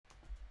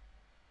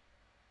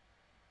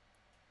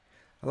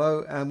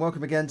Hello and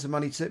welcome again to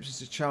Money Tips.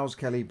 This is Charles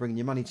Kelly bringing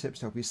you money tips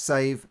to help you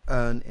save,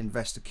 earn,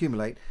 invest,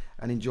 accumulate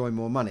and enjoy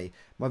more money.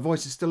 My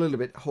voice is still a little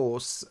bit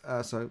hoarse,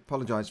 so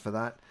apologise for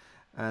that.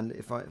 And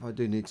if I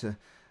do need to,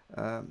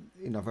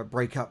 if I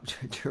break up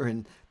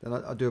during, then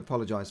I do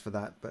apologise for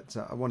that. But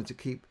I wanted to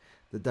keep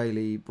the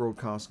daily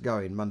broadcast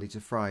going Monday to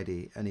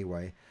Friday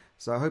anyway.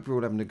 So I hope you're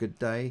all having a good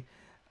day.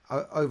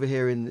 Over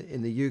here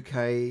in the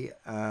UK,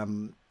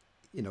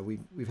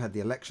 we've had the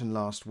election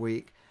last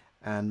week,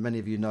 and many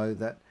of you know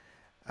that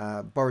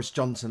Boris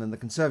Johnson and the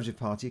Conservative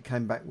Party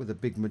came back with a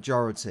big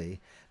majority.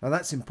 Now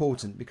that's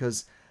important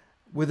because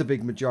with a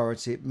big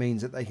majority it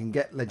means that they can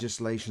get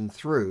legislation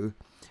through,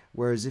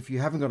 whereas if you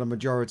haven't got a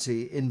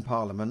majority in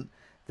Parliament,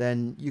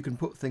 then you can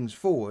put things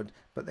forward,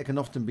 but they can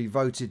often be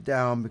voted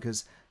down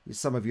because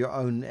some of your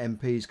own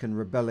MPs can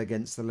rebel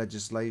against the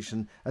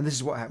legislation. And this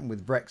is what happened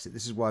with Brexit.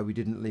 This is why we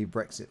didn't leave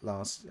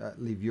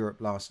leave Europe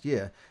last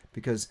year,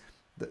 because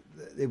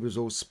it was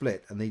all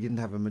split and they didn't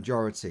have a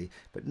majority.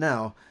 But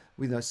now,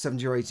 with a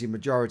 70 or 80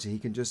 majority, he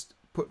can just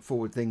put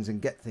forward things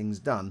and get things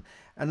done.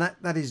 And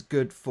that is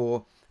good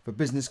for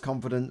business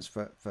confidence,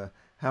 for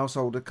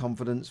householder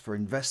confidence, for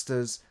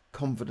investors'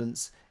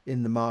 confidence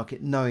in the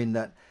market, knowing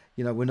that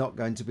we're not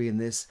going to be in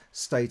this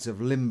state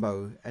of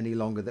limbo any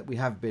longer that we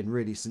have been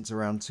really since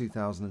around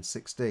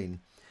 2016.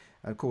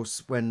 And of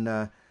course,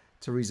 when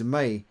Theresa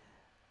May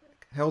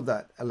held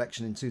that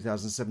election in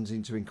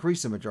 2017 to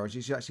increase the majority,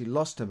 she actually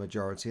lost her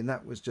majority, and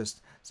that was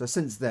just so.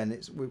 Since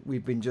then,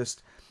 we've been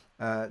just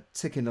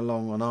ticking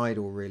along on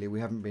idle. Really, we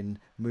haven't been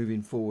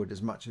moving forward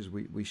as much as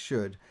we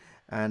should,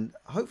 and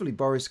hopefully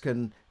Boris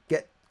can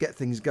get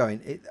things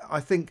going.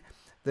 I think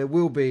there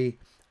will be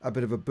a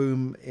bit of a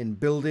boom in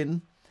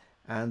building.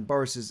 And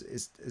Boris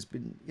has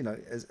been,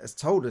 has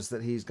told us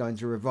that he's going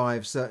to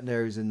revive certain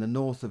areas in the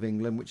north of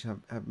England which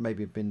have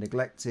maybe been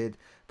neglected,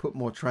 put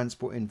more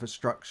transport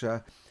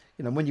infrastructure.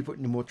 When you put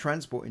in more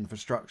transport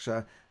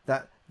infrastructure,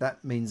 that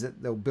means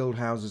that they'll build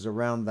houses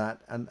around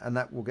that, and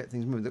that will get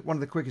things moving. One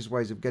of the quickest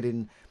ways of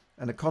getting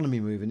an economy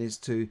moving is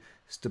to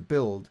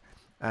build,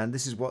 and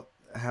this is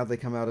how they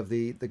come out of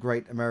the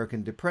Great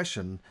American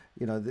Depression.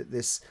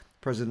 This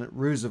President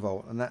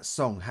Roosevelt and that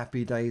song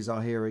 "Happy Days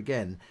Are Here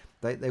Again."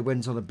 They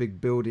went on a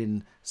big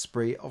building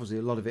spree. Obviously,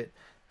 a lot of it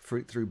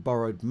through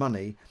borrowed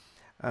money,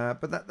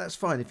 but that's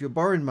fine. If you're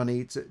borrowing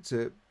money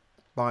to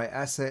buy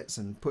assets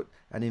and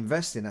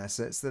invest in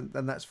assets, then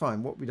that's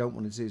fine. What we don't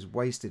want to see is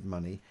wasted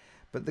money.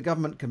 But the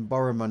government can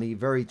borrow money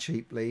very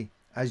cheaply,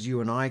 as you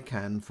and I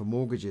can for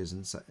mortgages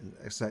and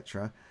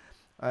etc.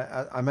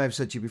 I may have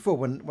said to you before,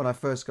 when I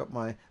first got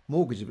my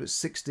mortgage, it was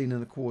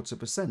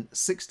 16.25%.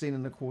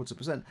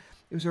 16.25%.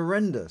 It was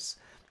horrendous.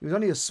 It was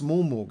only a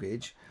small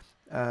mortgage,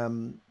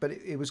 but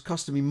it was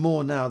costing me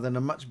more now than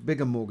a much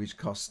bigger mortgage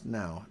costs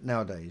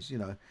nowadays.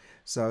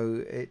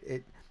 So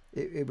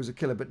it was a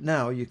killer. But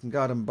now you can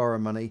go out and borrow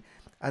money,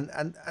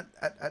 and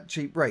at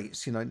cheap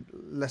rates,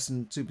 less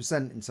than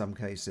 2% in some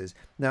cases.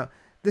 Now,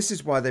 this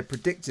is why they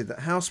predicted that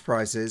house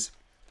prices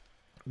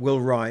will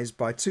rise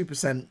by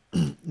 2%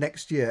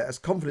 next year as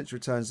confidence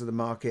returns to the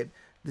market.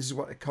 This is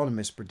what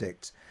economists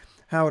predict.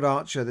 Howard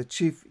Archer, the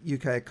chief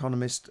UK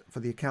economist for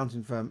the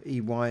accounting firm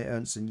EY,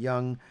 Ernst &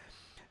 Young,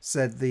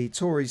 said the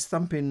Tories'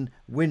 thumping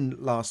win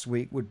last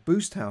week would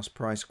boost house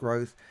price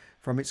growth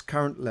from its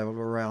current level of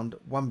around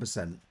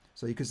 1%.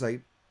 So you could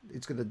say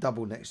it's going to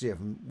double next year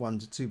from 1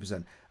 to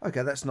 2%.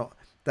 Okay, that's not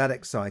that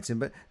exciting,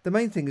 but the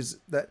main thing is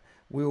that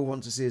we all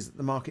want to see is that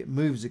the market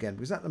moves again,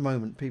 because at the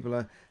moment people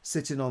are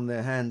sitting on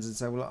their hands and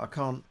saying, well, I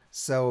can't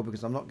sell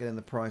because I'm not getting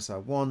the price I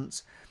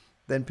want.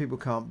 Then people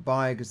can't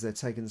buy because they're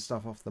taking the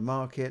stuff off the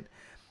market.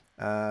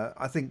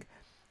 I think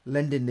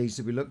lending needs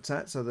to be looked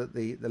at so that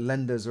the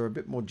lenders are a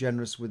bit more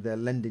generous with their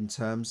lending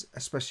terms,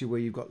 especially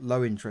where you've got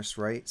low interest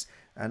rates.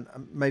 And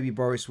maybe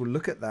Boris will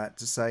look at that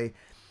to say,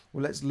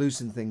 well, let's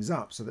loosen things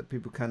up so that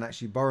people can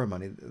actually borrow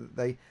money.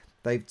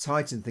 They've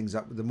tightened things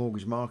up with the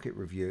mortgage market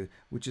review,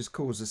 which has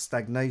caused a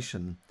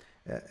stagnation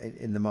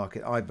in the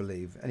market, I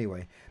believe.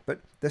 Anyway,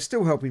 but they're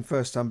still helping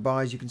first-time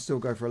buyers. You can still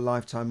go for a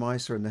lifetime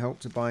ISA and the Help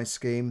to Buy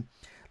scheme.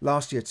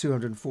 Last year,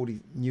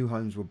 240 new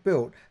homes were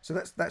built, so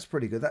that's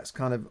pretty good. That's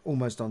kind of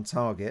almost on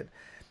target,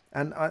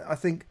 and I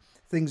think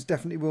things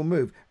definitely will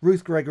move.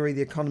 Ruth Gregory,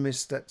 the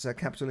economist at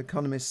Capital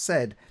Economist,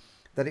 said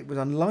that it was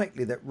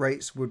unlikely that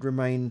rates would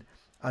remain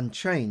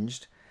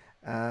unchanged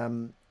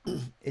in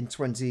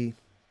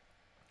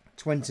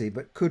 2020,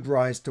 but could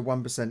rise to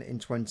 1% in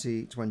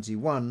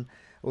 2021,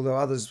 although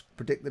others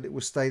predict that it will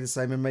stay the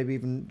same and maybe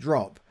even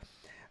drop.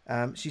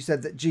 She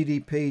said that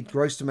GDP,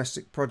 gross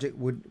domestic product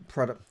would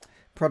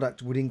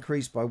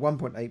increase by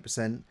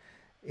 1.8%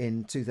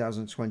 in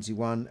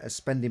 2021 as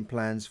spending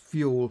plans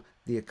fuel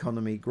the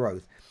economy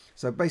growth.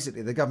 So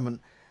basically the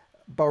government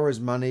borrows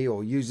money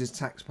or uses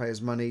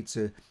taxpayers' money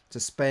to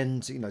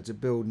spend, to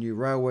build new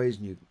railways,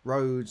 new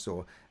roads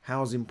or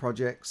housing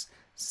projects,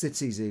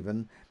 cities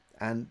even,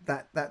 and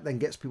that then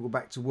gets people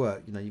back to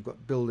work. You've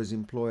got builders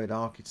employed,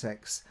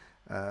 architects,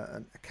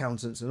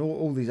 accountants, and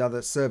all these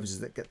other services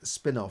that get the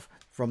spin-off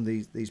from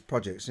these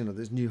projects.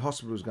 There's new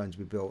hospitals going to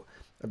be built,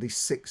 at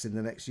least 6 in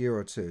the next year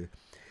or two.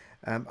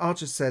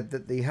 Archer said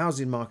that the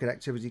housing market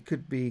activity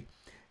could be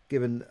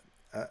given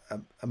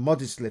a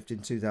modest lift in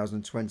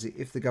 2020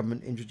 if the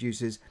government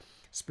introduces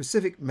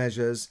specific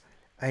measures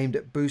aimed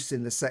at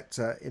boosting the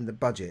sector in the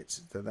budget.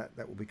 So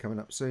that will be coming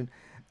up soon.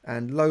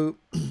 And low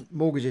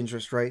mortgage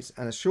interest rates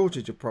and a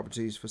shortage of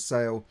properties for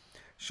sale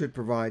should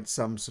provide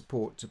some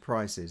support to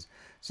prices.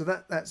 So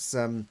that's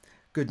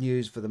good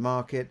news for the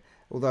market.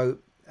 Although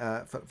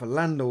for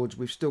landlords,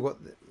 we've still got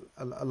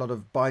a lot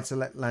of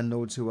buy-to-let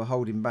landlords who are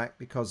holding back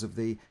because of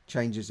the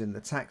changes in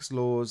the tax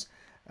laws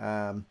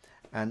and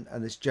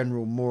this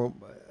general more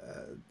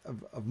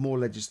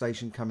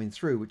legislation coming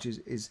through, which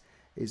is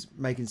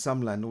making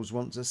some landlords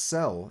want to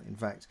sell. In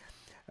fact,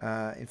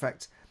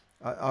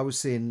 I was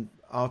seeing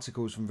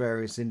articles from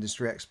various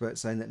industry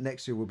experts saying that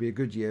next year will be a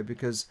good year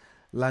because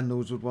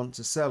landlords would want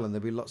to sell and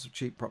there'll be lots of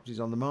cheap properties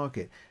on the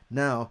market.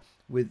 Now,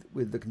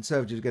 with the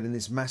Conservatives getting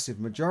this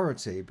massive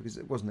majority, because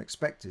it wasn't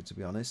expected, to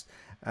be honest,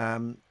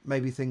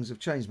 maybe things have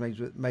changed.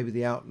 Maybe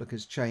the outlook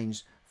has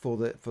changed for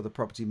the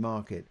property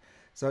market.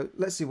 So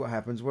let's see what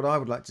happens. What I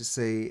would like to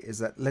see is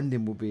that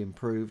lending will be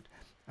improved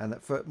and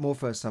that more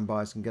first-time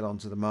buyers can get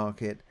onto the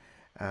market,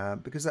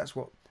 because that's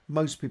what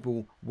most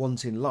people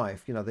want in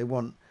life. They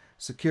want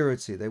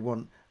security, they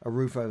want a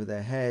roof over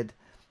their head,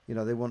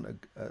 they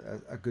want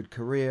a good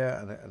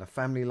career and a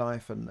family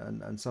life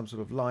and some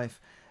sort of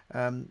life.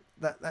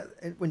 That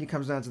when it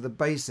comes down to the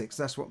basics,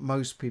 that's what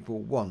most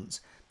people want.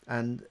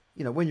 And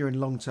when you're in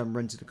long-term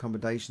rented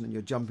accommodation and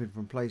you're jumping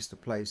from place to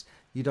place,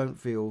 you don't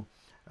feel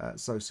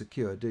so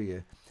secure, do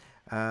you?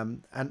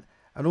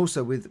 And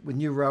also with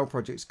new rail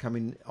projects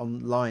coming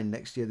online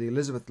next year, the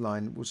Elizabeth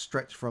line will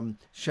stretch from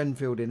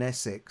Shenfield in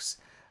Essex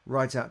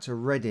right out to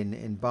Reading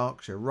in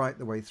Berkshire, right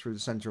the way through the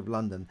centre of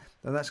London.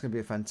 And that's going to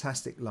be a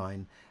fantastic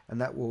line, and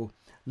that will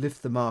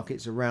lift the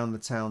markets around the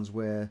towns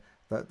where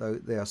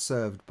they are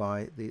served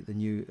by the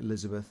new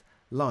Elizabeth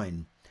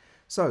line.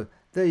 So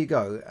there you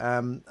go.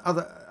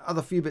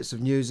 Other few bits of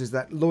news is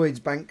that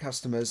Lloyds Bank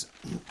customers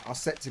are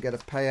set to get a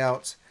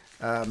payout.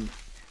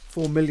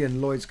 4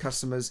 million Lloyds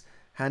customers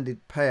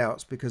handed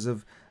payouts because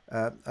of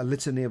a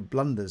litany of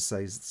blunders,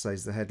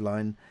 says the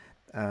headline.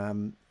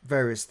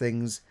 Various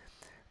things: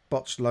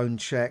 botched loan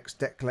checks,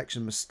 debt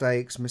collection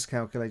mistakes,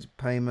 miscalculated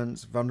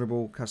payments,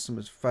 vulnerable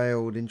customers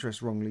failed,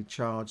 interest wrongly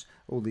charged,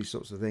 all these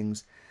sorts of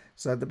things.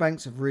 So the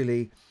banks have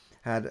really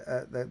had,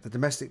 the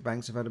domestic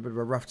banks have had a bit of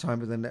a rough time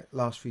within the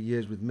last few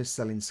years with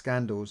mis-selling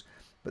scandals.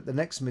 But the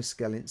next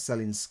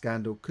mis-selling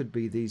scandal could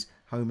be these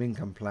home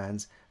income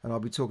plans. And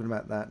I'll be talking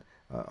about that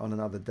on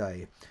another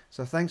day.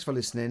 So thanks for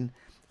listening.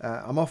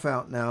 I'm off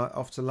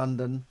to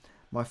London.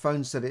 My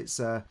phone said there's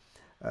a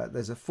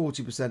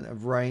 40%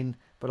 of rain,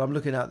 but I'm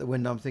looking out the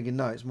window. I'm thinking,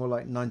 no, it's more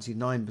like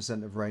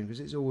 99% of rain, because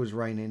it's always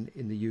raining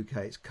in the UK.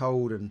 It's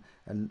cold and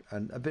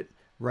a bit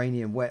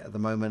rainy and wet at the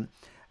moment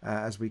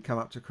as we come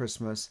up to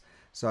Christmas.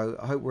 So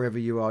I hope wherever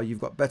you are, you've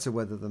got better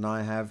weather than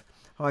I have.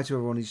 Hi to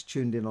everyone who's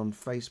tuned in on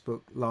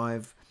Facebook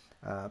Live,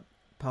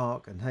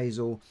 Park and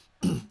Hazel.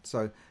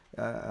 So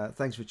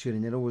thanks for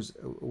tuning in. Always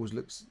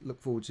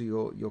look forward to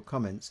your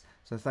comments.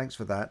 So thanks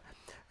for that.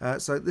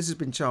 So this has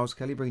been Charles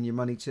Kelly bringing you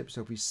money tips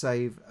to help you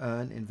save,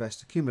 earn,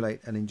 invest,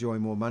 accumulate and enjoy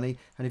more money.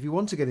 And if you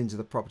want to get into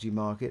the property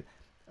market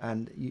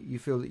and you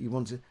feel that you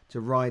want to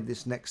ride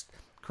this next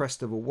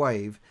crest of a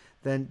wave,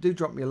 then do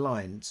drop me a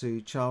line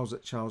to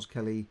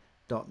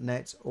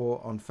charles@charleskelly.net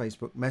or on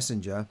Facebook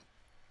Messenger.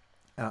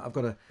 I've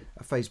got a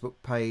Facebook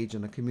page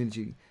and a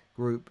community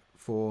group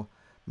for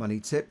money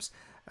tips.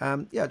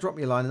 Drop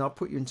me a line and I'll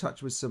put you in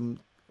touch with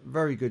some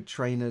very good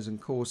trainers and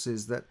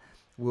courses that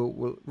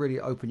will really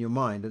open your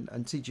mind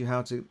and teach you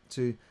how to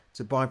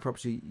buy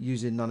property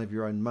using none of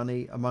your own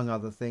money, among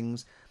other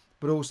things,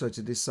 but also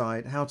to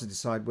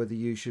decide whether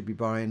you should be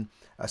buying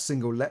a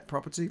single let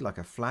property like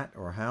a flat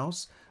or a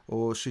house,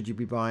 or should you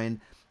be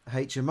buying a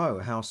HMO,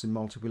 a house in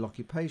multiple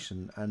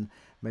occupation, and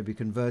maybe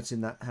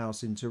converting that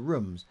house into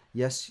rooms.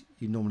 Yes,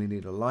 you normally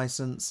need a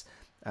license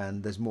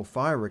and there's more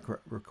fire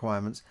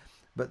requirements,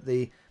 but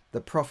the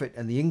profit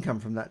and the income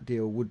from that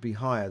deal would be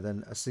higher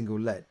than a single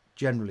let,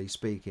 generally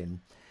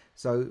speaking.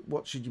 So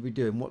what should you be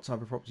doing? What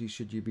type of property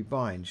should you be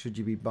buying? Should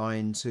you be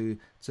buying to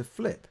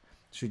flip?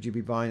 Should you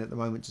be buying at the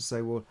moment to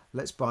say, well,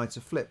 let's buy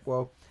to flip?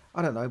 Well,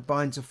 I don't know,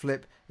 buying to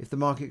flip, if the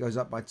market goes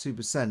up by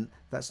 2%,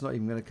 that's not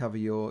even going to cover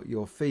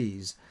your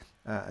fees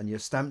and your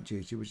stamp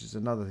duty, which is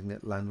another thing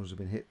that landlords have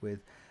been hit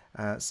with.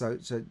 So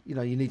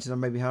you need to know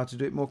maybe how to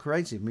do it more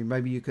creative. I mean,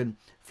 maybe you can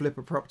flip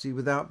a property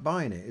without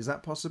buying it. Is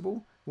that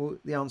possible? Well,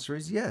 the answer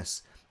is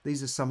yes.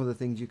 These are some of the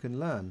things you can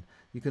learn.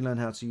 You can learn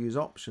how to use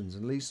options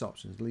and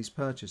lease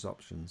purchase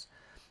options.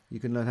 You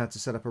can learn how to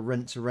set up a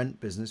rent-to-rent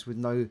business with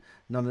no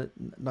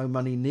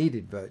money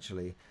needed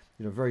virtually.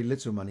 Very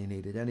little money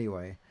needed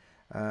anyway.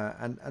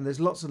 And there's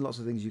lots and lots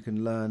of things you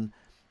can learn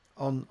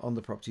on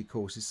the property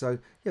courses. So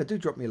yeah, do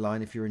drop me a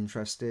line if you're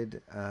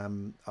interested.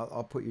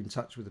 I'll put you in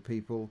touch with the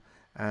people,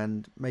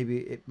 and maybe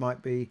it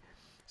might be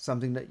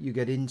something that you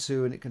get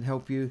into, and it can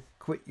help you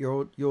quit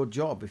your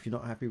job if you're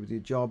not happy with your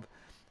job.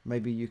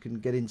 Maybe you can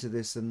get into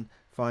this and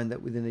find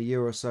that within a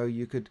year or so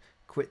you could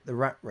quit the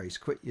rat race,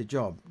 quit your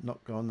job,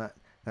 not go on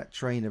that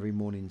train every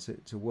morning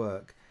to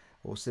work,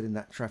 or sit in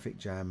that traffic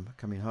jam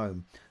coming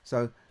home.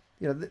 So,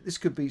 this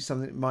could be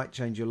something that might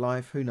change your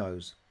life. Who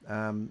knows?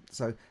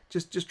 So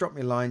just drop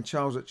me a line,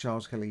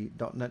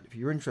 charles@charleskelly.net. If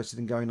you're interested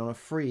in going on a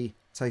free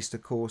taster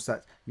course,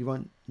 that you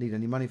won't need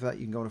any money for that.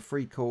 You can go on a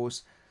free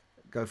course,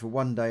 go for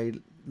one day,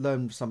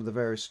 learn some of the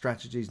various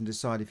strategies and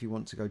decide if you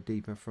want to go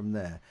deeper from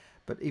there.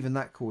 But even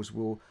that course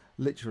will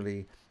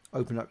literally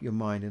open up your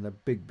mind in a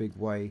big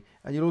way,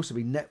 and you'll also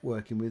be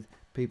networking with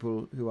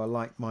people who are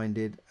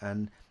like-minded,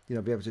 and be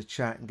able to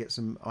chat and get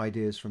some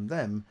ideas from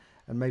them,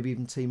 and maybe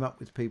even team up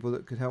with people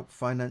that could help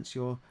finance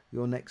your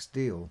next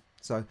deal.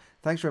 So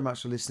thanks very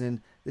much for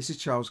listening. This is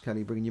Charles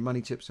Kelly, bringing you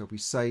money tips to help you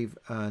save,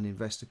 earn,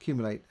 invest,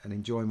 accumulate and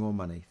enjoy more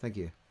money. Thank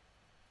you.